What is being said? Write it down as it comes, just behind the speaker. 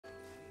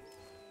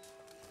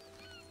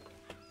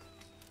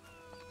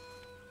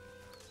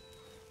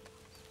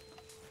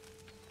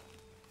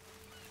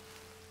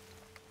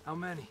How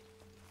many?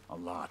 A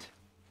lot.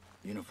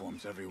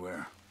 Uniforms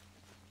everywhere.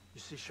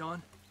 You see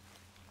Sean?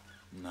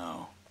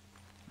 No,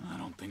 I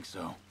don't think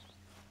so.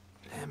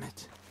 Damn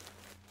it.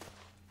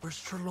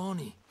 Where's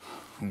Trelawney?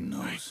 Who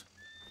knows?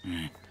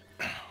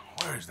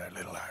 Where's that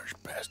little Irish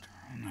bastard?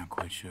 I'm not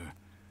quite sure.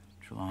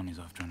 Trelawney's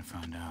off trying to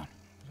find out.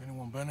 Has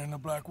anyone been in the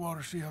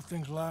Blackwater, see how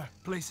things lie?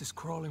 Place is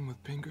crawling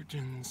with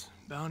Pinkertons,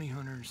 bounty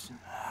hunters,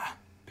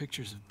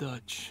 pictures of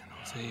Dutch and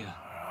Hosea.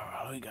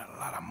 Well, we got a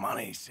lot of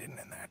money sitting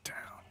in that town.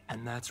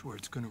 And that's where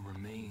it's gonna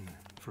remain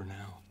for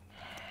now.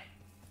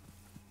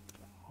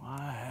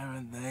 Why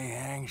haven't they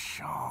hanged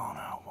Sean,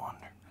 I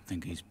wonder? I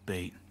think he's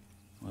bait.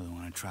 Well, they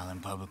want to trial him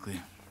publicly.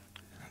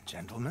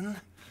 Gentlemen,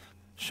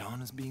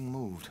 Sean is being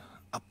moved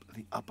up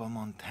the upper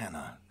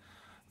Montana,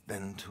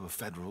 then to a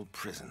federal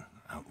prison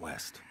out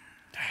west.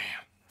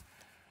 Damn.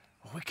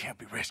 Well, we can't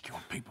be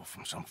rescuing people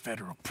from some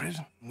federal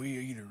prison. We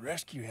either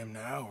rescue him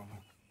now or we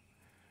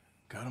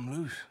cut him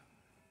loose.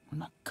 We're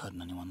not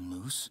cutting anyone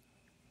loose.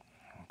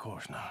 Of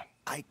course not.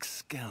 Ike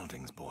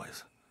Skelding's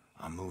boys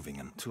are moving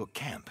him to a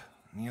camp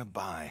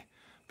nearby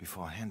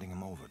before handing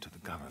him over to the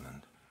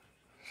government.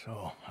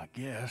 So, I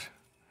guess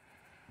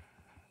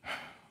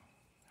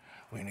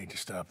we need to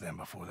stop them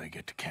before they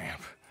get to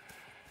camp.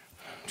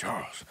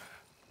 Charles,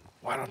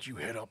 why don't you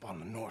head up on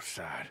the north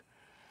side,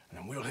 and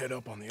then we'll head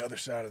up on the other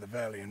side of the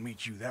valley and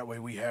meet you. That way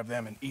we have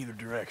them in either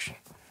direction.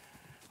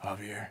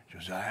 Javier,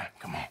 Josiah,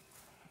 come on.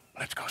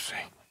 Let's go see.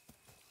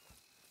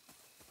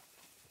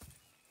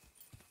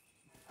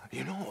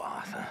 You know,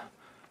 Arthur,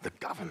 the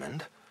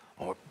government,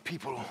 or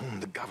people whom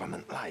the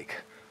government like,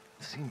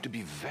 seem to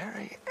be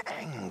very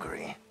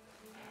angry.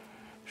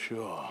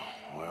 Sure.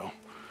 Well,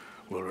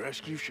 we'll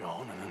rescue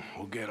Sean, and then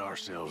we'll get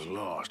ourselves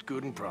lost,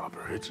 good and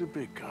proper. It's a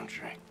big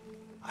country.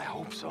 I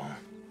hope so.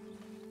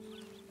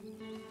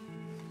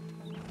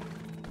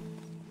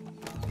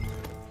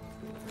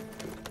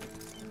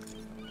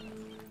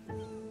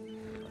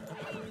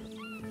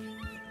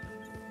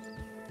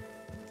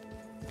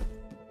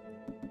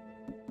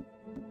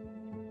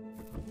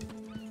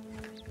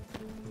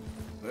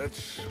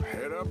 Let's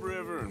head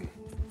upriver and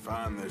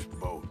find this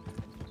boat.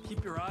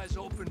 Keep your eyes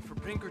open for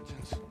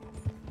Pinkertons.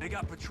 They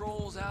got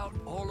patrols out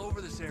all over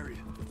this area.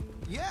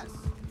 Yes,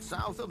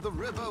 south of the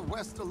river,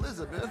 West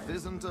Elizabeth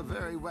isn't a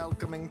very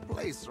welcoming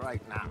place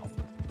right now.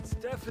 It's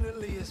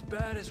definitely as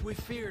bad as we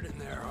feared in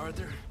there,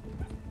 Arthur.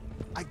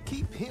 I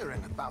keep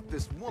hearing about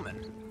this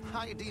woman,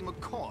 Heidi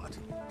McCourt.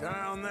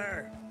 Down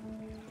there.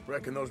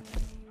 Reckon those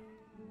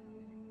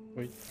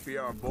be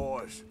our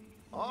boys.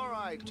 All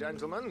right,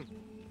 gentlemen.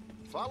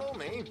 Follow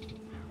me.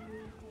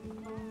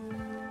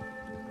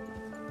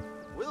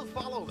 We'll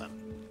follow them.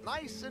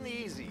 Nice and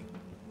easy.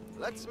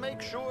 Let's make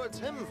sure it's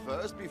him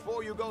first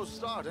before you go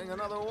starting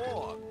another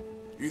war.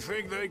 You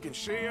think they can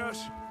see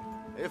us?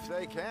 If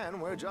they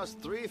can, we're just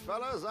three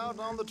fellas out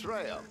on the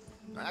trail.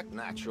 Act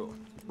natural.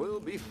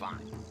 We'll be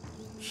fine.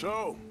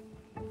 So,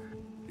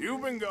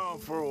 you've been gone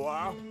for a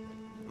while.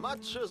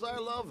 Much as I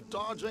love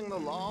dodging the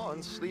law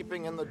and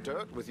sleeping in the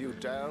dirt with you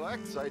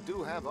derelicts, I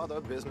do have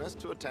other business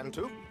to attend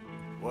to.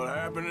 What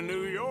happened in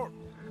New York?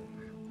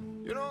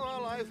 You know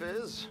how life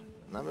is.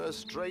 Never a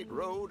straight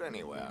road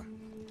anywhere.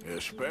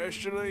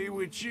 Especially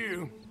with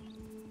you.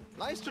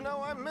 Nice to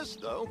know I'm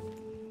missed, though.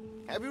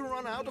 Have you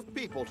run out of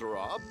people to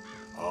rob?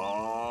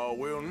 Oh,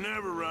 we'll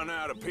never run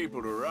out of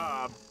people to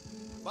rob.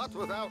 But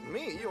without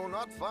me, you'll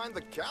not find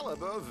the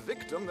caliber of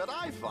victim that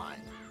I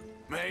find.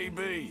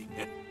 Maybe.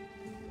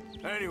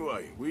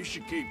 Anyway, we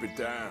should keep it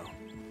down.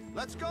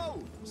 Let's go.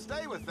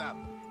 Stay with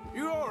them.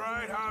 You all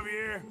right,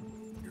 Javier?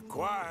 You're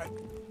quiet.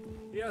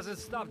 He hasn't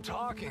stopped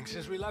talking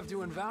since we left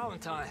you in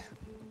Valentine.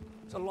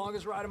 It's the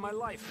longest ride of my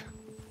life.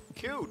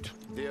 Cute,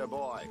 dear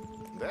boy.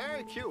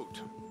 Very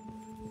cute.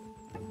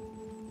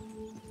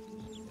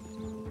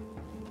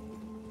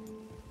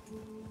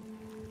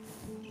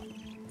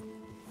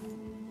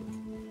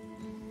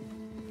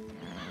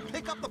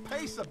 Pick up the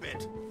pace a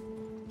bit.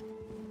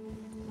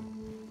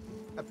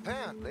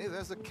 Apparently,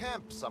 there's a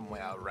camp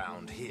somewhere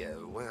around here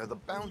where the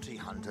bounty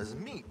hunters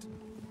meet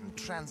and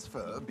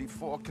transfer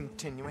before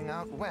continuing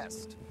out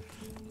west.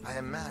 I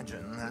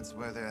imagine that's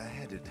where they're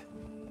headed.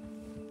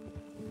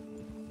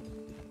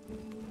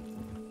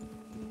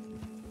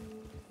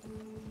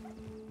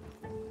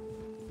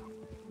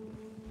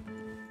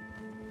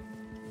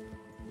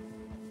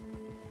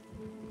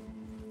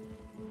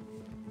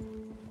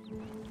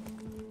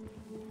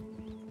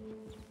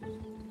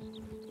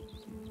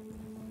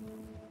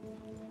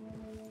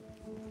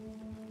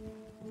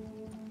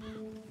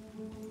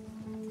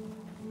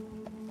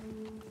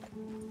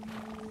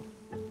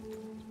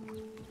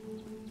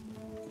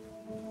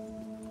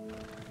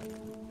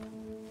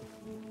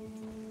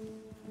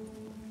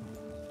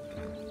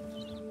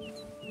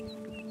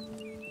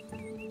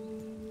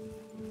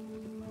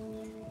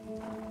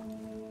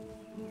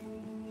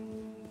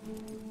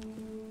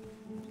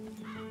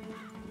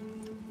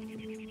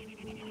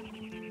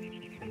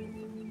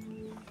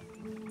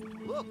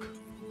 Look,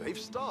 they've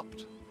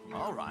stopped.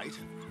 All right,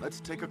 let's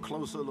take a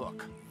closer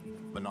look.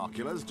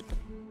 Binoculars.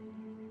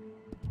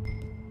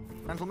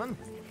 Gentlemen,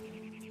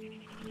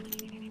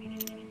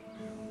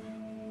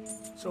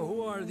 So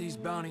who are these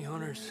bounty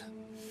hunters?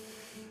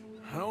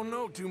 I don't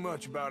know too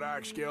much about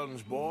Ike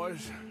Skeldon's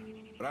boys,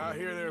 but I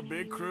hear they're a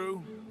big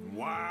crew,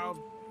 wild,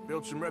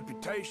 built some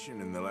reputation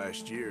in the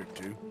last year or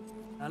two.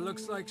 That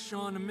looks like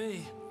Sean to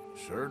me.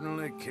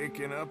 Certainly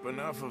kicking up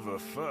enough of a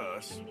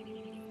fuss.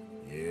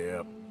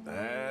 Yep,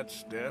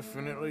 that's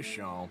definitely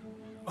Sean.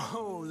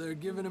 Oh, they're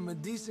giving him a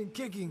decent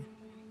kicking.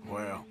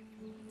 Well,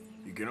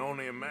 you can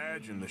only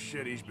imagine the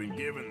shit he's been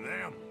giving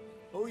them.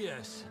 Oh,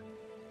 yes.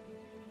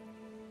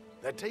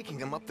 They're taking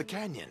him up the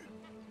canyon.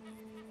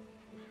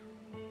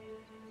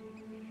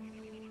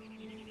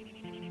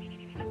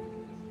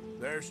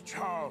 There's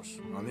Charles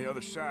on the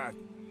other side.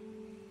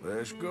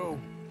 Let's go.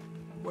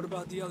 What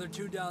about the other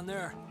two down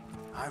there?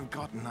 I've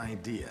got an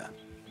idea.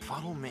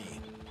 Follow me.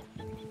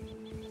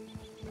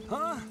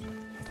 Huh?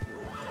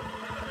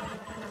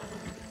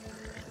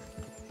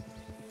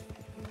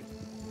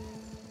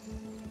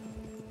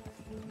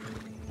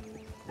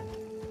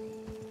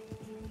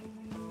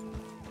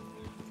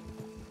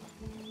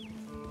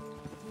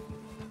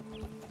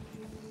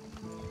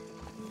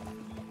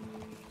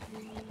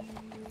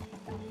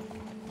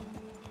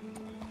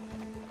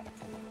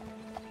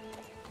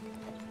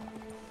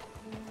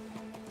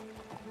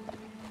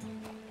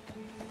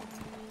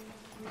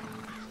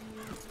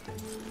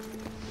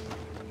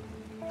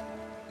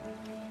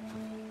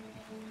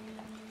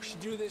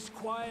 Do this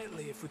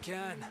quietly if we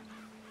can.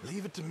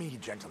 Leave it to me,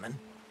 gentlemen.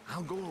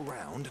 I'll go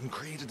around and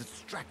create a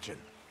distraction.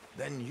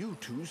 Then you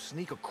two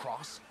sneak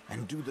across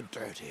and do the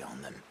dirty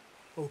on them.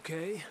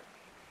 Okay.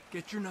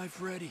 Get your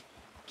knife ready.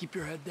 Keep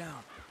your head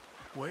down.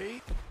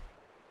 Wait.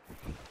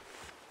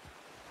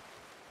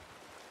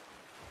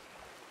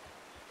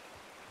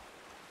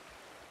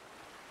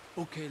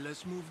 Okay,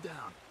 let's move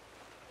down.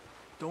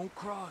 Don't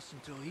cross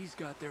until he's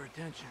got their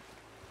attention.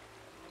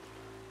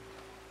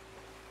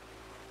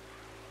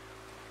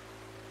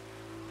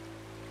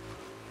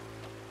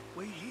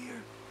 Wait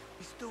here.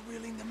 He's still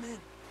reeling them in.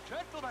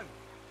 Gentlemen!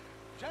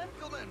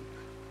 Gentlemen!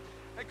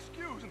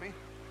 Excuse me.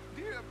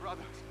 Dear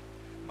brothers,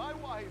 my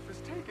wife is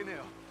taken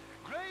ill.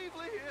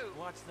 Gravely ill.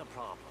 What's the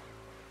problem?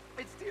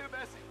 It's dear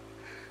Bessie.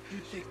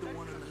 You take the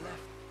one on the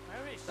left.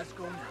 Where is she? Let's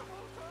go now.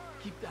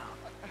 Keep down.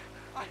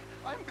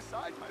 I'm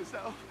beside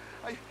myself.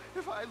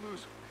 If I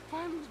lose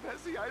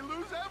Bessie, I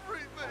lose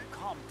everything.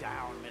 Calm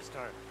down,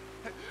 mister.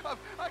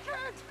 I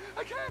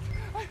can't.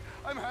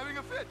 I'm having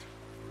a fit.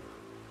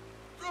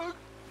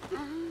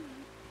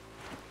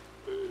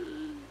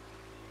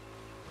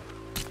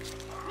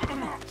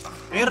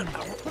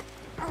 Mierda.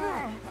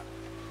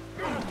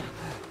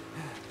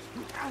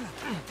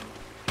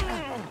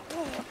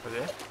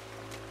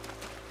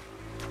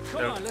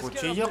 ¿El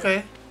cuchillo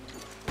qué?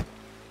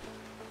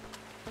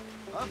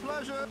 A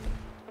pleasure.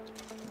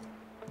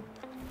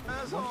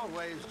 As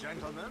always,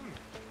 gentlemen.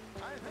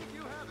 I think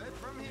you have it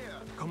from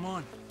here. Come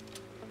on.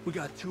 We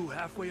got two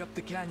halfway up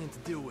the canyon to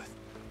deal with.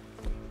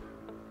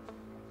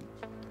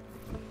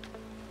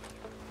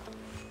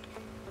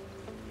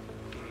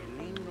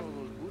 Lindo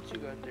those boots you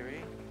got there,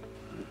 eh?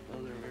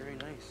 Oh, they're very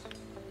nice.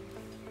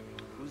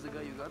 Who's the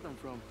guy you got them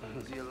from?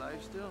 Is he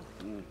alive still?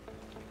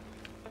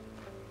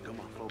 Come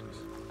on, focus.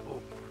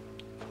 Oh.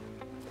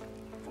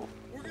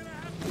 We're gonna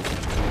have to...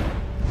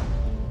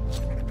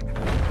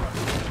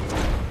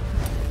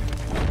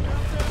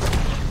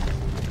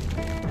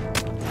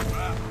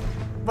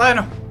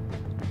 Bueno.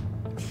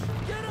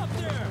 Get up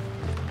there.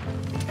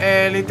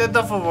 El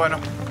intento fue bueno.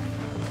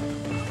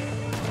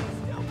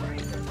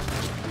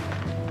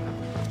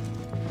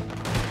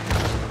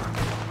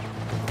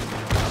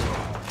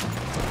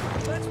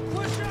 Let's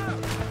push out.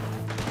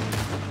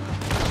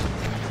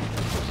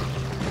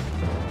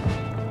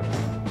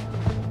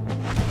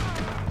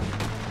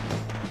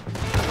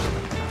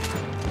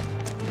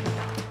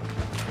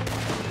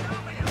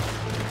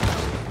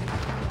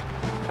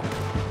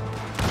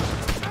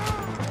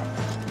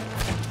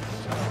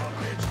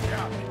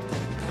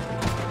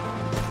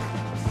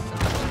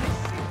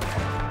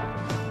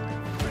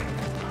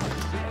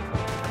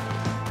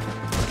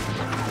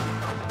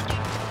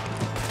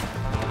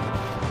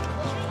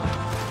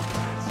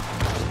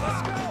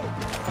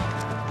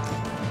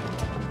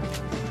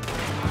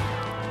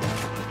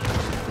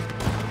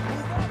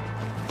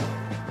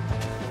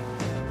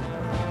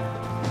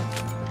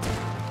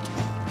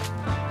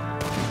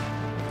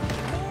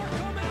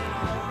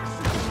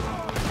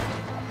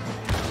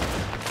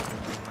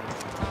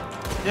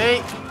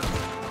 Yay.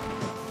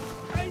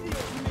 Hey,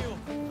 Dios mío.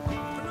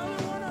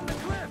 Another one on the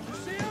cliff. You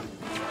see him?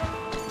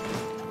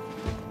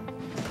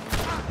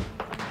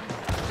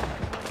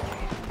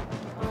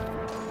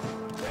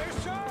 There's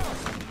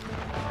Charles.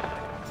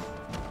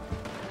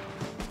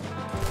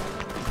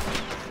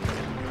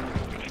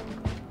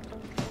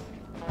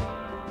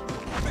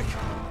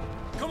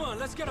 Come on,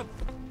 let's get up.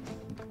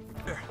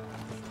 There.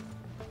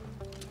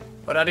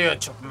 Horario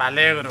 8. Me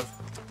alegro.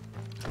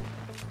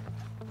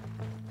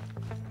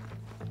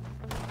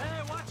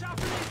 Hey, watch out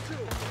for these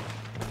two.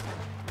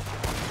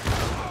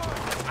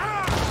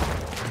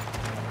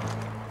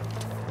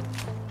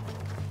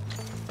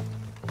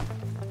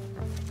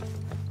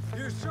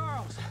 Here's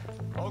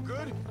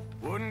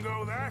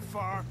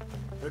far.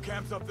 The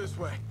camp's up this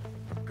way.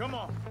 Come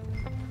on.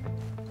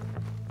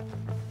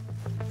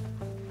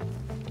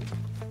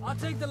 I'll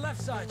take the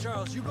left side,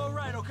 Charles. You go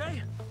right,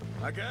 okay?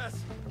 I guess.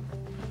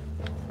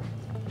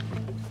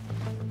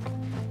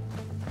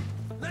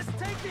 Let's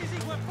take these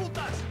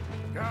hijueputas!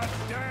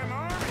 Goddamn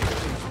army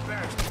of these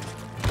bastards.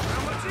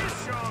 How much is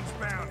Sean's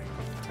bounty?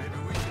 Maybe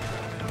we should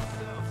have it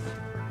ourselves.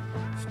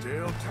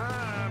 Still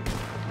time.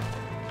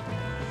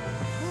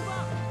 Move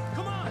up!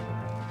 Come on!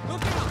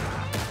 Look out!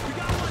 We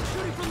got one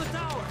shooting from the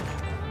tower!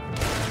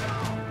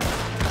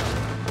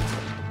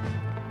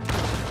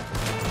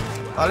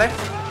 Vale.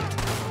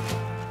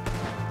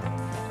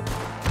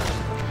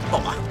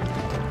 Toma.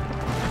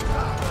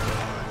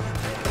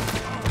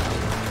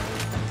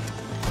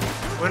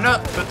 Bueno,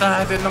 tú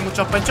estás haciendo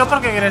mucho pecho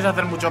porque quieres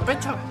hacer mucho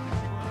pecho.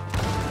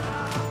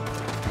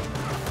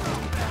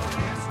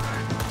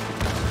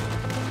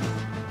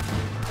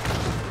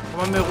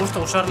 Como me gusta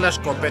usar la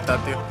escopeta,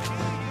 tío.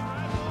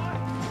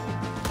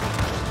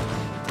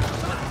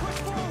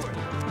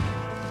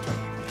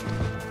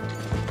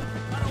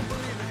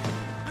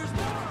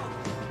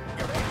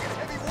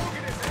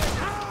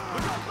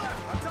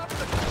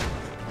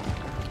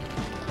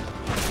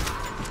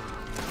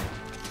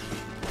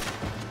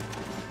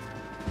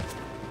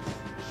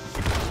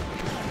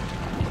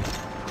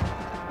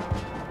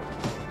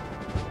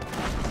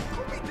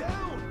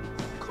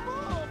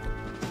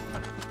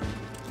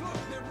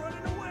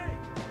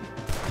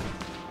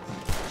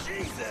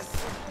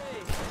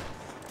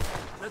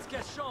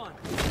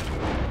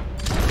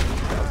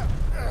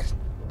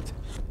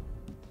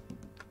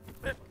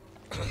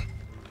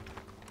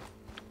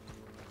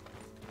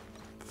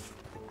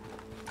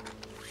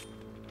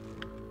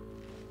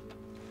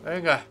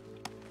 Venga.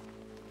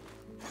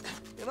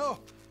 You know,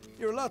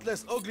 you're a lot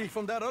less ugly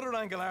from that other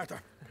angle,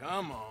 Arthur.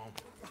 Come on.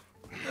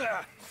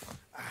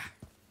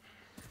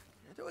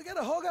 Do I get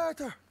a hug,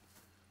 Arthur?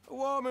 A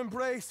warm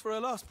embrace for a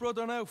lost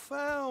brother now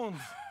found.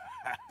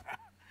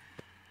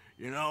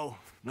 You know,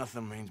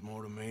 nothing means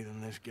more to me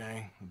than this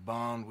gang, the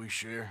bond we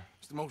share.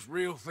 It's the most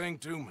real thing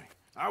to me.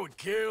 I would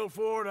kill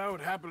for it, I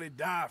would happily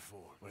die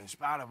for it. But in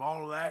spite of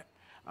all of that,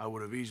 I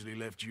would have easily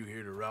left you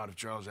here to rot if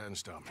Charles hadn't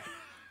stopped me.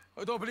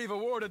 I don't believe a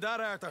word of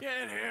that, Arthur.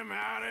 Get him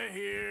out of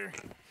here.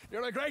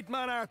 You're a great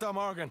man, Arthur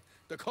Morgan.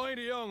 The kind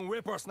of young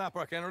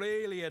whippersnapper can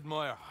really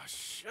admire. Oh,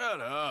 shut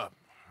up.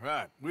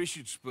 Right, we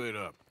should split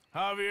up.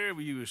 Javier,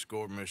 will you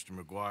escort Mr.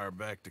 McGuire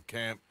back to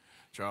camp?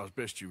 Charles,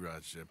 best you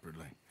ride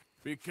separately.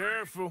 Be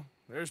careful.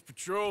 There's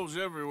patrols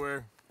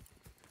everywhere.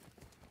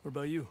 What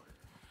about you?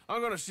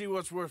 I'm gonna see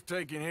what's worth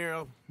taking here.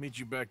 I'll meet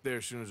you back there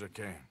as soon as I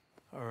can.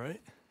 All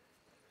right.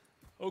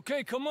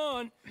 Okay, come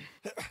on.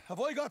 Have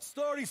I got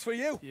stories for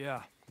you?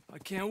 Yeah, I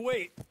can't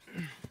wait.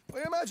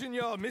 I imagine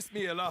y'all missed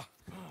me a lot.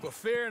 But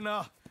fear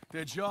not,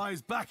 the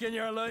joy's back in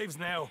your lives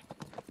now.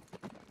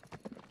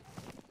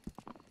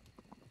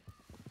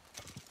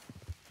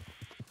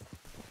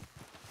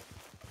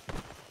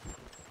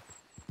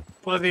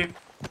 Pues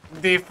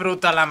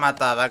disfruta la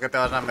matada que te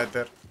vas a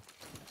meter.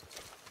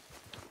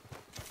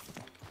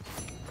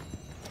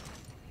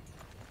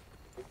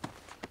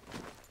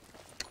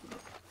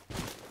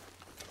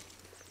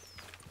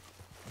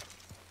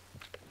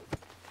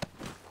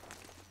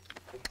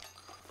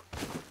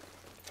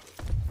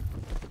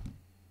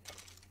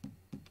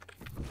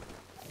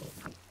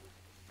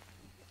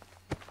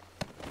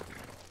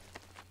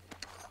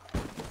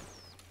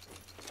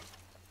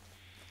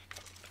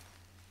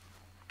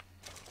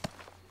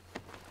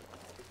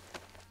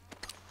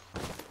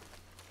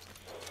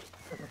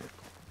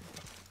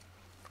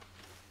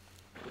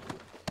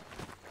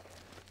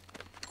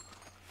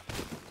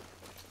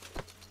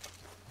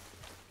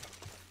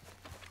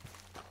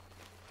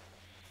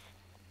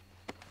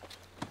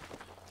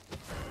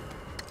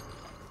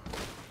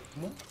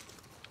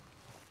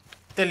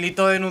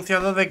 ¿Delito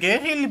denunciado de qué,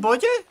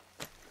 gilipollas?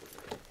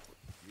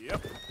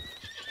 Yep.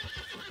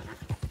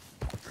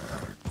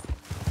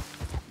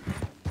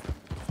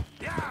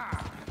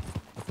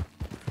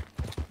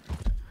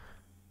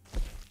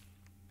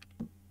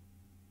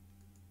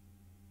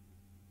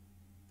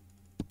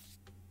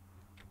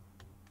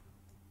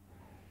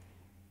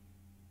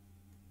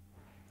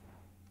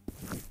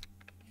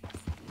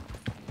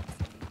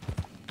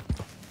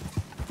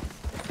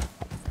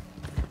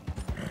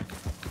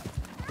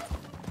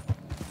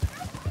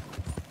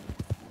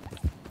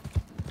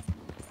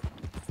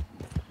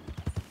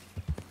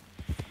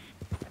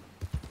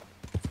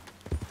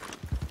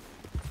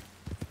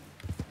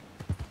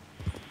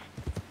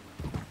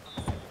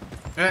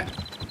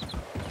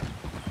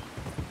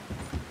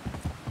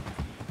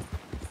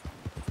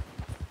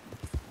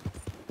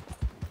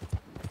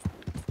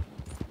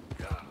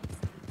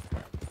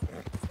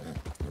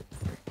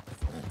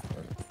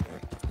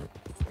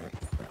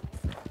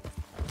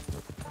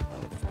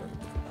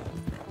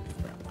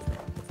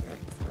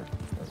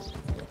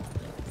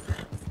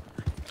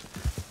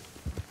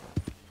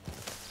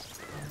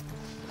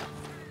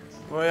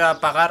 Voy a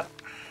apagar.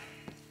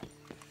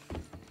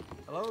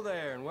 Hello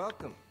there and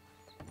welcome.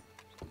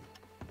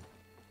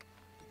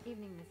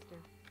 Evening, mister.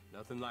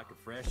 Nothing like a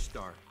fresh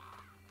start.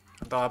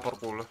 Toma por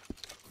culo.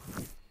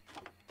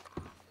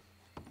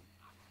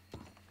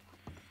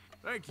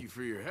 Thank you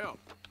for your help.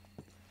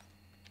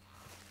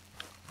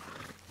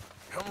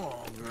 Come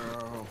on,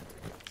 girl.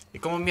 ¿Y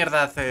cómo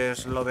mierda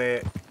haces lo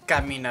de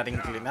caminar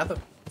inclinado?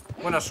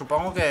 Bueno,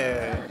 supongo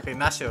que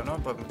gimnasio, ¿no?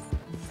 Pues...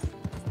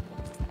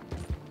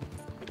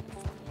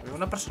 Hay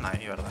una persona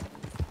ahí, ¿verdad?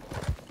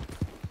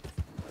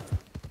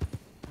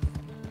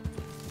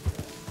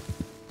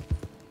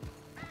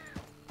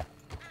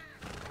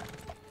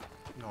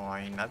 No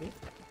hay nadie.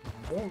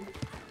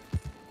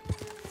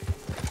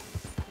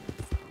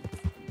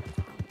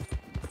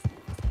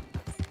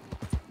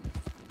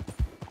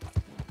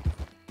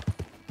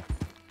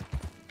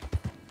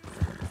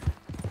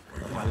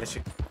 Vale,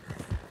 sí.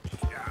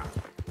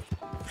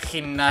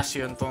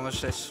 Gimnasio,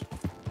 entonces.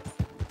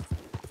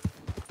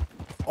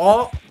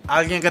 O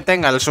alguien que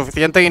tenga el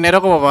suficiente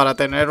dinero como para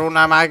tener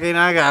una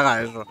máquina que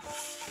haga eso.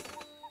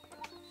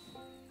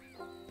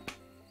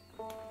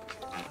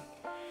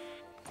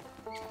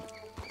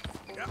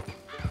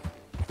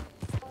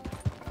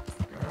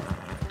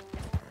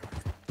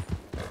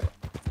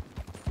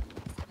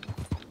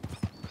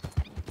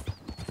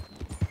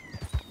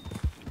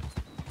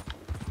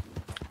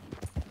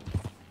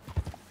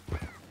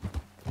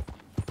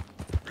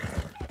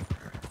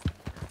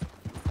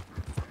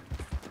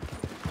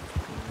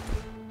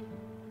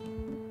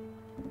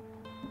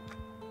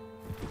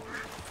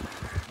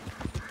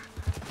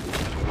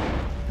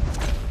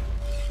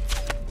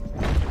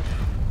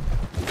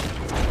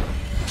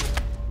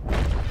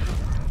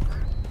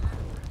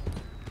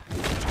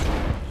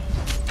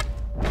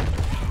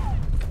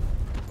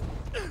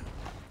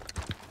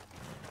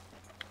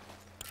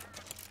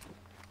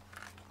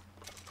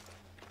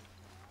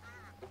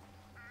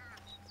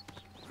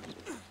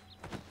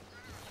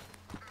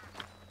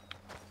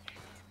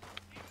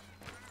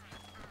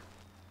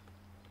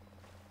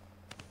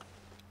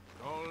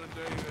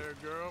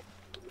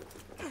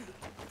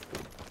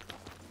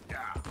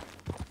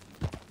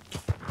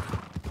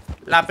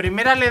 La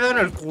primera le he dado en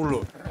el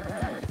culo.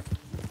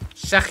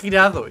 Se ha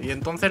girado y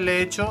entonces le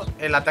he hecho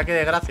el ataque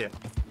de gracia.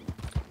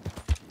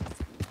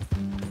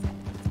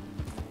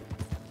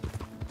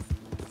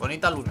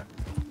 Bonita luna.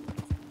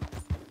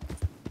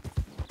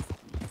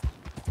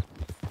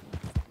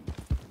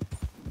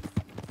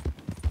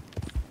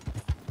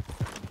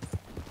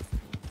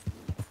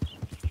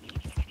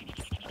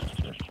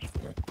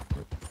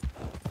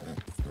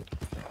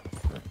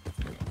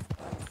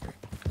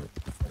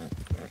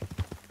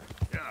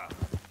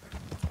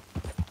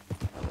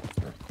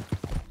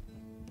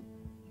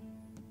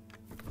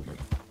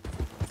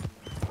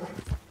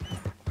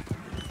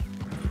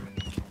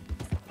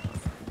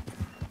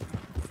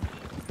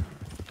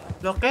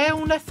 Lo que es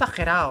un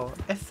exagerado.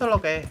 Eso es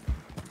lo que es.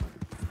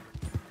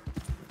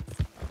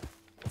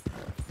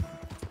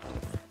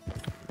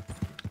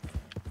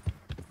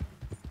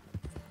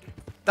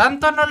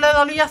 Tanto no le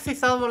dolía si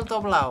se ha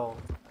vuelto doblado.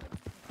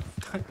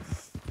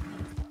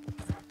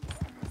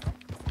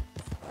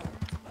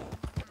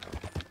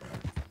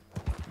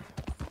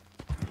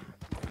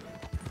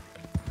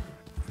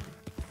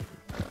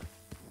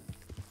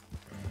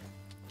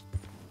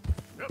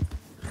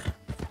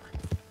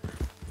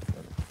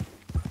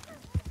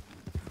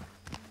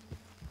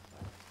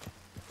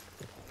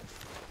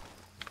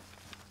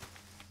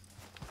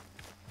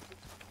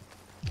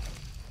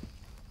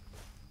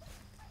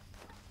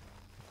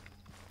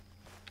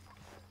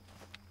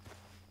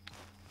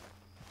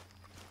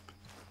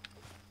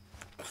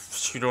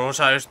 Si no lo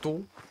sabes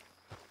tú.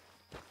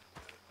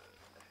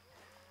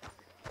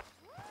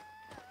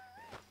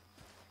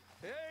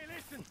 Hey,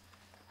 listen.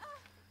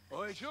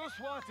 I just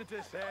wanted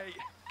to say,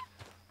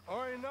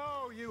 I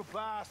know you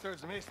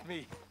bastards missed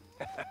me.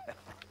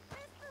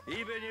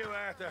 Even you,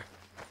 Arthur.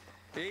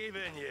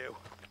 Even you.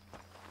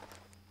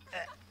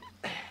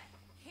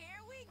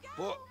 Here we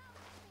go.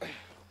 But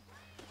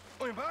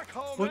I'm back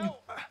home now.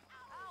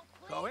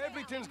 So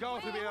everything's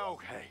going to be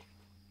okay.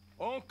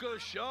 Uncle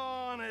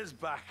Sean is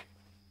back.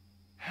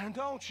 And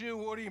don't you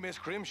worry, Miss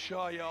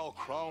Grimshaw, you old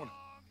crone.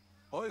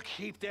 I'll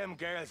keep them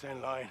girls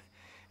in line.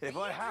 If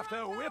I have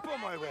to whip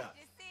them, I will.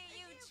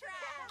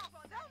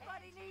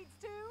 Somebody needs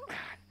to.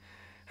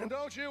 And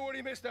don't you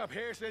worry, Mr.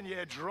 Pearson,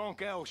 you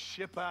drunk old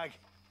shitbag.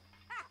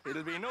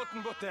 It'll be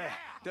nothing but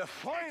the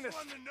finest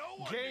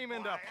game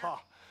in the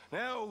pot.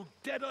 Now,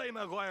 Deadeye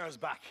Maguire's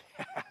back.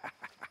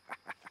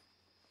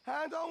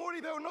 And don't worry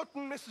about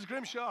nothing, Mrs.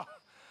 Grimshaw.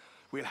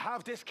 We'll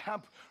have this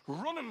camp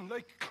running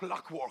like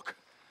clockwork.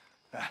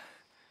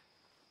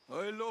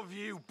 I love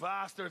you,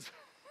 bastards.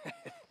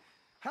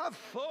 Have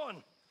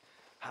fun.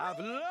 Have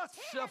lots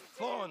of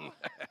fun.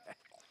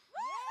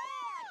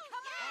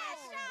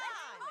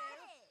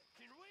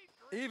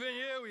 Even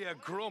you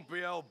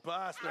grumpy old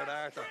bastard,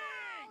 Arthur.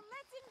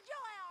 Let's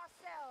enjoy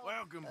ourselves.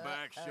 Welcome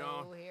back,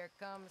 Sean. Oh, here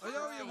comes. I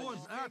owe you one,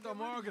 Arthur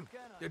Morgan.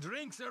 The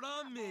drinks are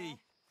on me.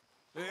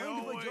 They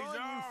always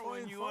are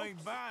when you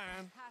ain't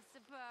buying. I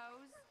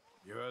suppose.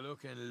 You're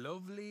looking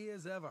lovely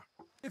as ever,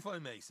 if I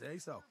may say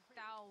so.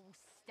 Oh,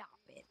 stop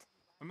it.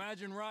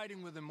 Imagine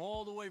riding with him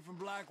all the way from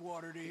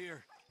Blackwater to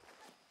here.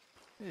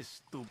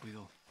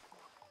 Estúpido.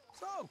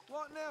 So,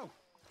 what now?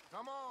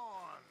 Come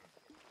on.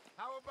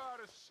 How about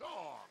a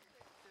song?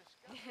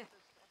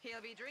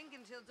 He'll be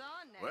drinking till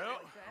dawn now.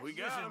 Well, we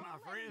got Listen, him. my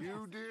friend.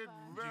 You did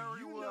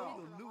very you well.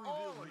 know the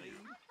All of you.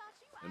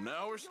 And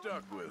now we're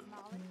stuck with him.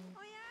 Oh,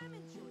 yeah, I'm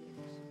enjoying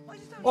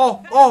this.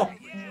 ¡Oh! ¡Oh!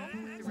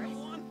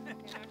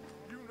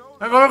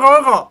 ¡Venga, venga,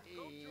 venga!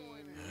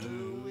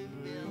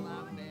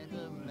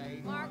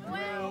 Mark,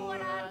 well,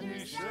 what I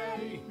do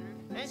say.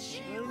 And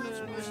she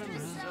was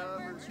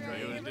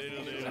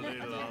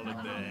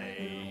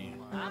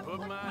I put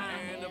my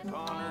hand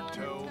upon her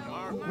toe.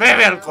 Mark,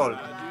 ¡Bebe alcohol!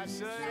 I do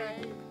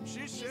say.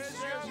 She says,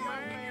 yes,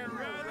 man, you're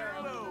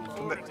right low.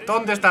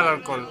 ¿Dónde está el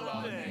alcohol?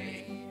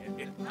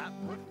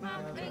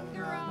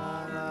 Finger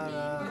on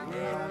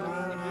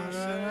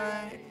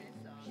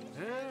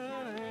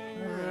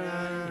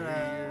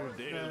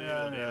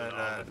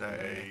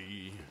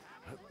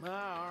My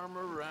arm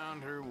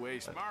around her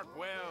waist. Mark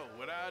well,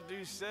 what I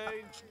do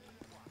say.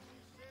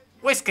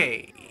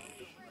 ¡Whisky!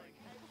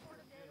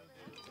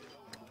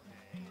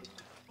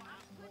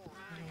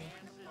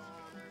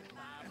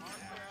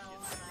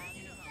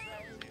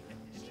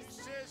 She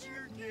says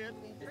you're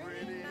getting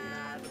pretty.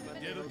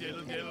 Diddle,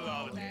 diddle, diddle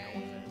all the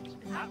day.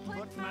 I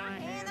put my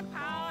hand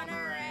upon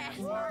her ass.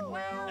 Mark,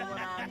 well, what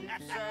I do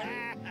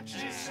say.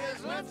 She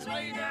says let's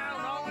lay down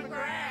on the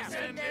grass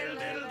and diddle,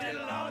 diddle,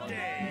 diddle all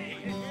day.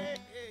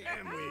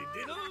 And we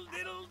diddle,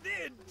 diddle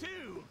did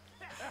too.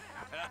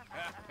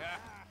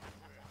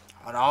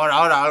 Ahora, ahora,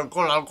 ahora,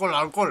 alcohol, alcohol,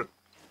 alcohol.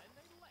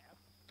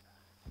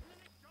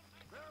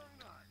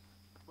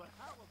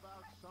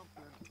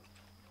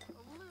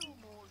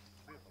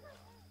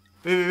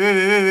 Bebe,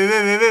 bebe, bebe,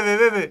 bebe,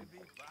 bebe, bebe.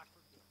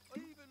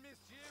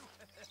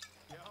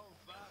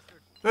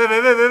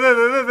 Bebe, bebe,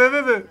 bebe, bebe,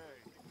 bebe.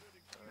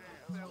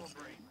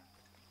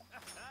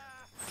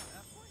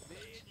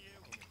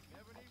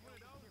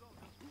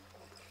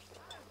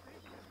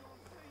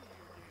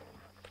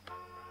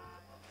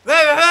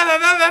 Bebe, bebe,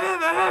 bebe,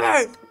 bebe,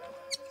 bebe.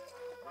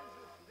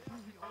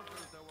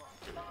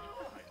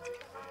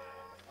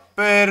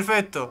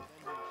 Perfecto.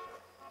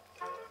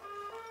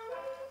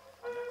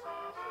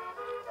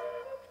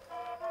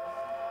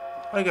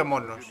 Ay, qué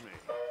monos.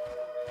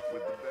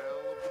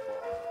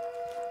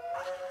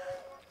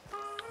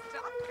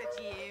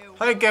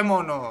 Ay, qué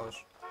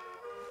monos.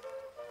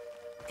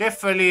 Qué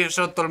feliz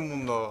son todo el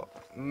mundo.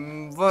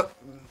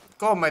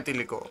 ¿Cómo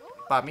etílico?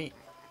 Pa' mí.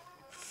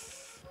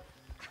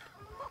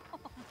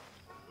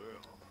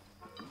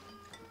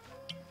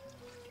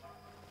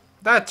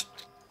 Dutch.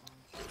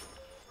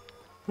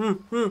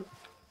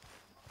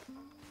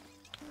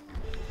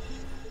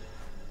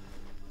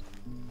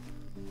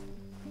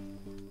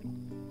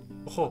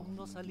 Ojo.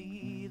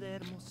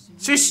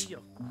 ¡Sis!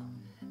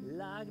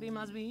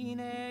 Lágrimas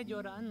vine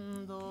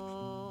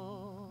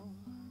llorando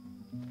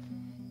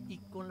y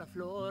con la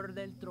flor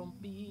del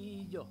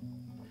trompillo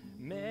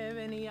me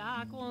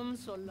venía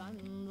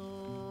consolando.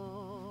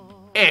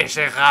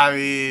 ¡Ese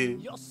Javi!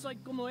 Yo soy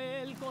como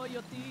el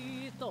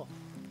coyotito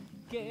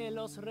que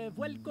los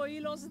revuelco y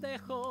los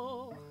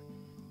dejo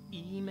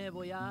y me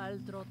voy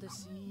al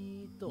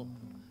trotecito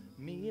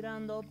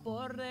mirando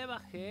por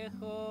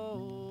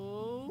debajejo.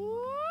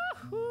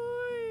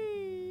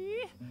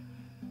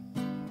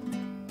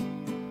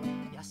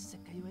 Ya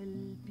se cayó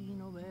el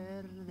pino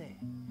verde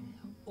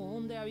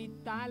donde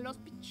habitan los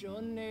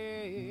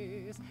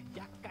pichones.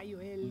 Ya cayó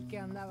el que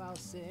andaba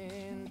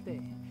ausente.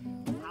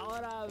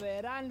 Ahora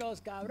verán los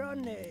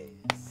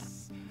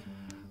cabrones.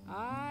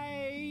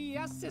 Ay,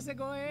 ya se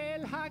secó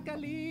el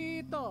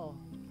jacalito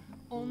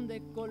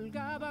donde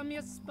colgaba mi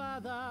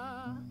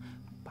espada.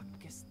 ¿Pa'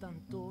 qué es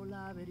tanto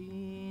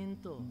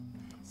laberinto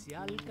si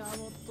al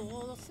cabo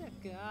todo se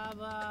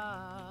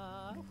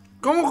acaba?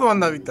 ¿Cómo que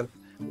anda Vital?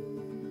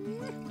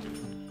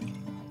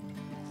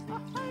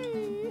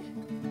 Ay.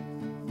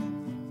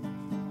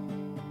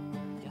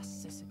 Ya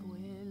se secó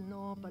el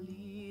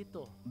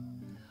nopalito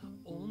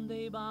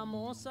donde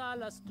íbamos a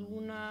las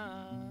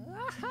tunas.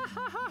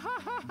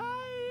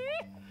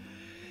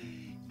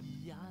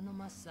 Ya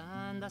nomás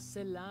andas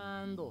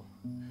celando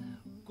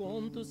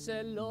con tus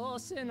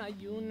celos en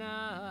ayunas.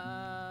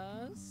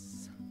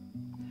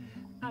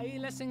 Ahí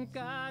les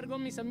encargo,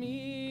 mis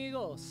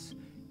amigos,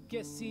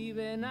 que si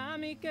ven a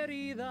mi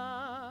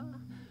querida,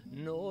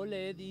 no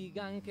le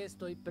digan que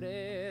estoy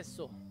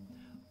preso,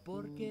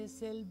 porque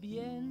es el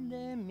bien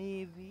de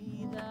mi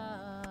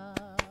vida.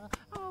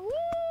 ¡Au!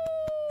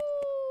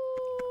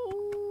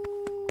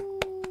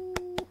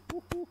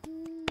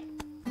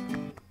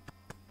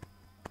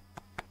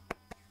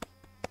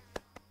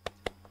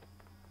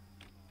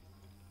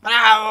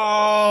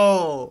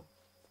 ¡Bravo!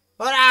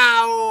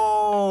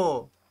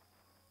 ¡Bravo!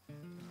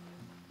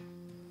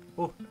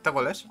 ¿Esta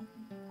cuál es?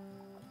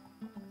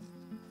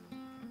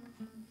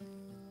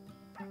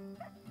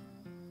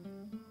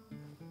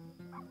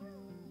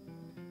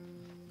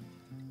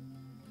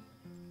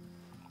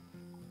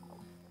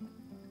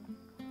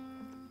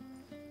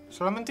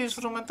 ¿Solamente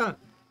instrumental?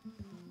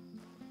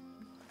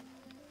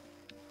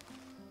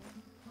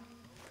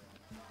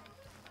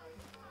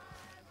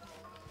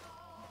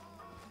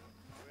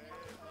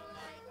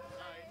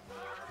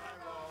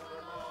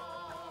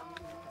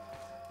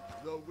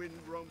 The wind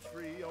roams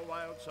free, a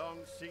wild song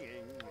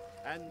singing,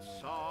 and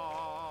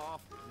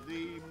soft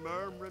the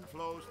murmuring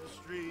flows the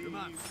stream.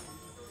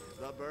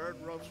 The bird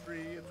roams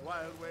free, its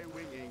wild way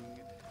winging,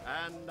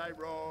 and I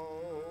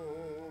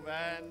rove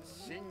and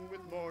sing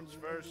with morn's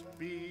first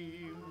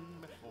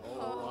beam.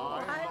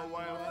 Oh, I'm a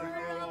wild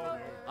free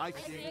rover, I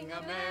sing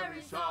a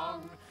merry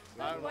song.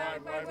 The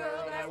wide, wide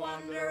world I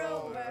wander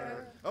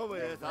over. Oh,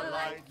 with a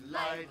light,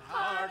 light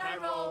heart I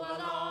roll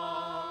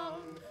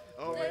along.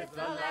 Oh, with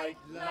a light,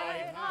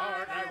 light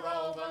heart I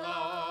roll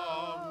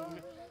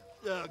along.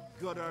 The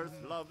good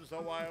earth loves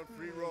a wild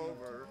free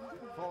rover,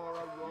 for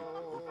a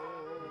roving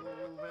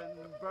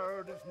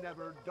bird is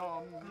never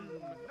dumb.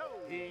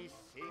 He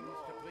sings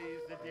to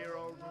please the dear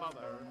old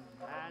mother,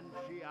 and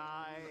she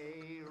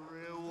aye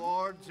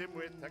rewards him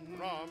with a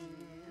crumb.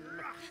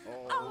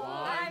 Oh,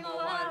 I'm a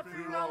wild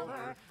free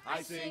rover,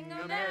 I sing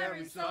a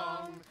merry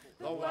song.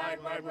 The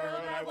wide, wide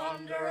world I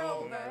wander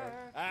over,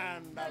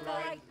 and the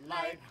light,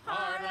 light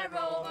heart I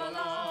roll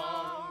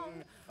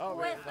along. Oh,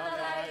 with a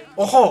light.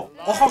 ¡Ojo!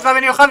 ¡Ojo que ha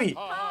venido Javi!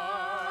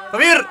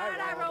 ¡Javier!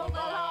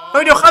 ¡Ha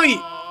venido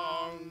Javi!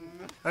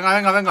 Venga,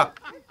 venga, venga.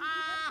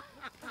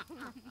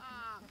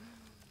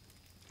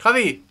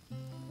 Javi.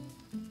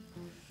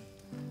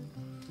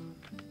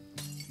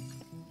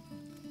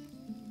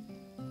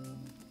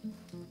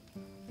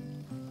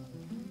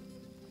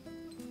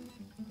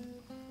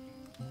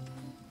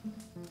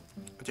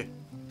 Oye.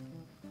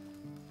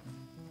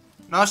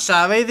 No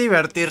sabe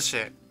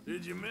divertirse.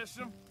 Did you miss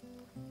him?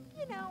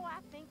 You know,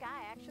 I think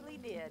I actually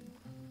did.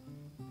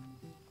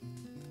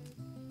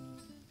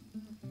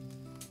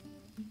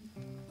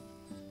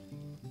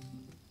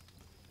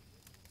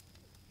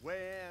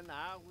 When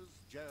I was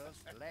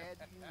just a lad,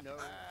 you know,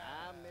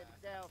 I met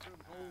a gal from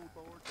old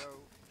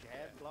Bordeaux. She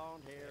had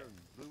blonde hair and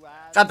blue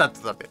eyes. Canta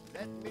tú también.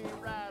 Let me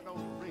ride on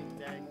the ring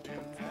dang doo.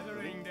 The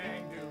ring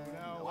dang doo.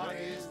 Now what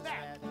is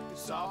that?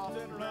 It's soft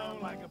and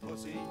round like a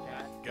pussy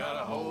cat. Got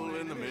a hole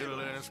in the middle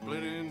and it's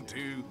split in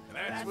two. And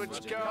that's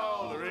what you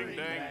call the ring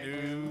dang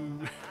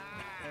doo.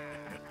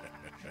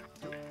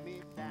 Took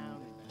me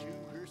down into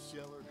her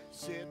cellar.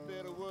 Said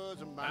that I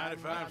was a mighty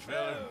fine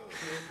fella.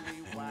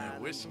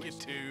 And whiskey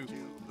too.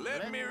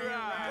 Let me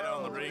ride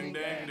on the ring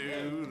dang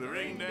doo. The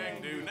ring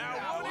dang doo.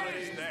 Now what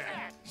is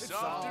that?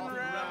 Soft and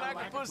round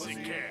like a pussy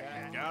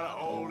cat. Got a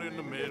hole in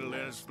the middle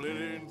and it's split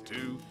in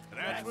two. And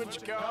that's what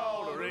you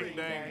call the ring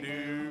dang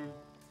doo.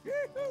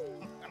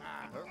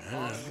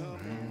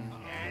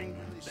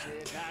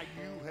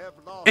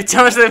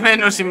 ¿Echabas de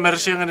menos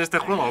inversión en este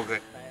juego o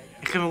qué?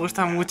 Es que me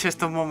gustan mucho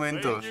estos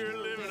momentos.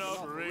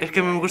 Es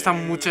que me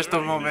gustan mucho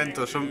estos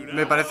momentos.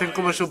 Me parecen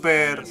como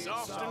súper...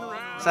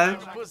 ¿Sabes?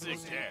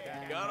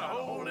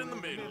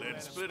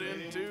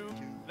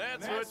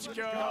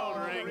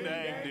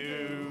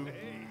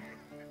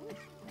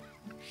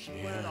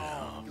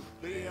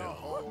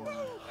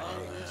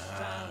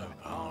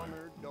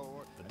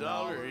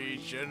 $1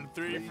 each and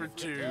 3 for 2.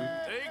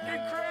 Take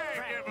your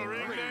crack at the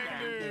ring dang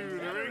doo.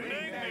 The ring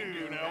dang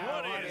doo. Now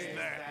what is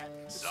that?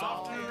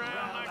 Soft and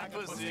round like a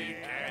pussy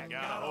cat.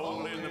 Got a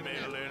hole in the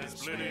middle and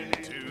it's split in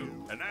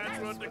two. And that's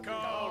what they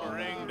call the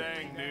ring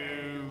dang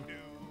doo.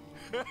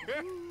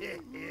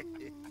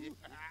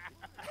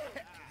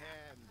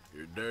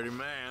 You're a dirty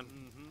man.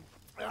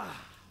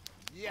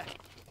 Yeah.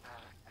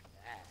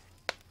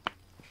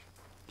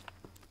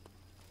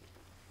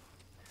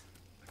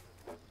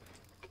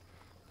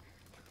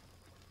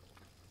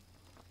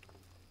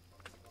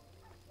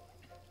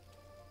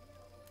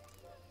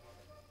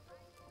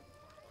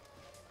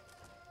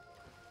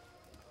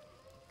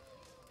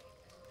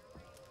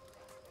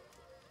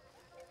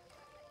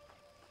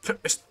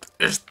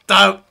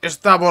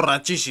 Está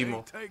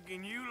borrachísimo.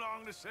 Taking you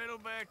long to settle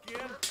back in?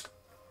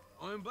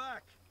 I'm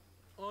back.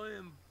 I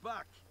am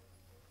back.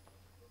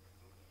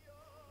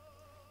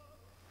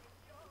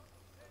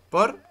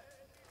 ¿Por?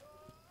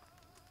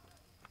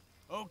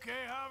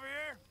 Okay,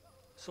 Javier.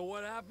 So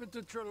what happened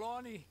to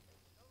Trelawney?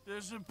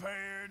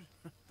 Disappeared,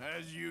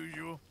 as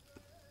usual.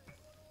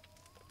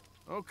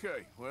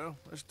 Okay, well,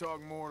 let's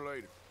talk more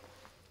later.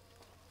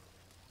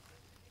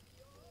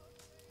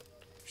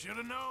 Should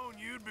have known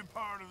you'd be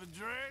part of the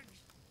dredge.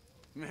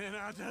 Man,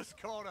 I just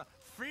caught a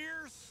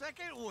fierce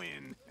second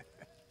wind.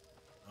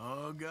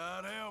 Oh,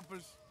 God help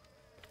us.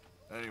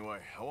 Anyway,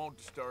 I won't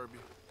disturb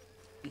you.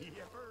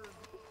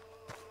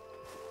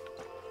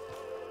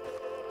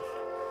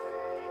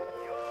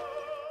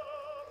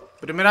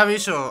 Primer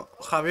aviso,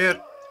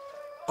 Javier.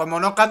 Como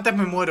no cantes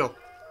me muero.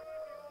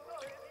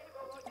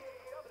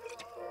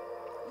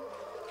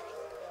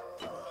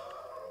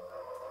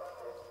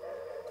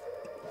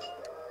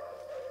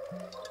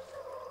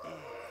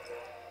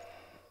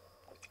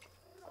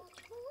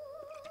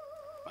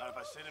 Mind if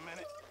I sit a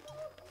minute?